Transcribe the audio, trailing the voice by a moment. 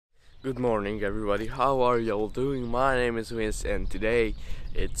Good morning, everybody. How are y'all doing? My name is Vince, and today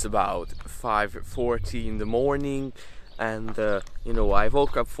it's about 5:40 in the morning. And I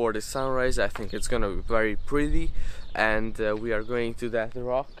woke up for the sunrise. I think it's gonna be very pretty, and we are going to that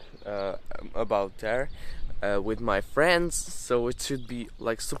rock about there with my friends. So it should be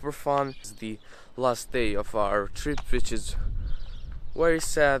like super fun. It's the last day of our trip, which is very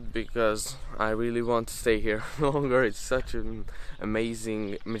sad because I really want to stay here longer. It's such an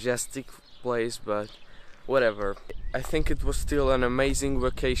amazing, majestic place, but whatever. I think it was still an amazing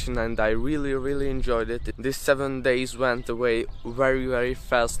vacation and I really enjoyed it. These 7 days went away very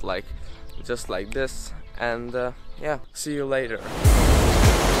fast, like just like this. And yeah, see you later.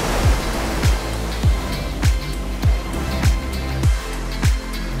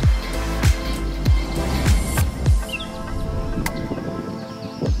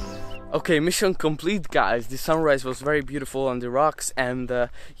 Okay, mission complete, guys. The sunrise was very beautiful on the rocks, and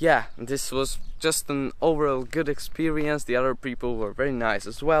yeah, this was just an overall good experience. The other people were very nice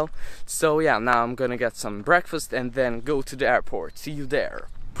as well. So yeah, now I'm gonna get some breakfast and then go to the airport. See you there.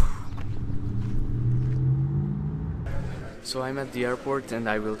 So I'm at the airport and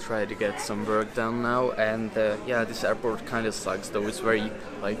I will try to get some work done now. And yeah, this airport kind of sucks though. It's very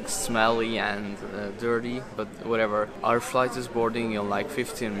like smelly and dirty, but whatever. Our flight is boarding in like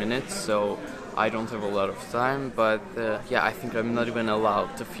 15 minutes, so I don't have a lot of time. But yeah, I think I'm not even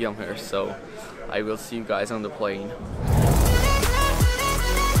allowed to film here, so I will see you guys on the plane.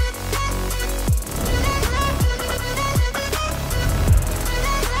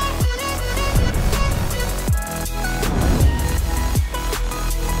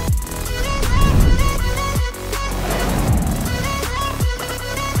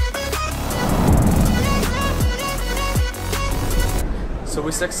 So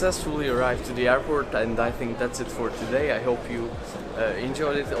we successfully arrived to the airport, and I think that's it for today. I hope you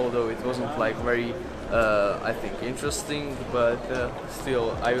enjoyed it, although it wasn't like very, I think, interesting, but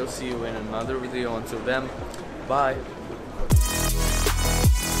still, I will see you in another video. Until then, bye!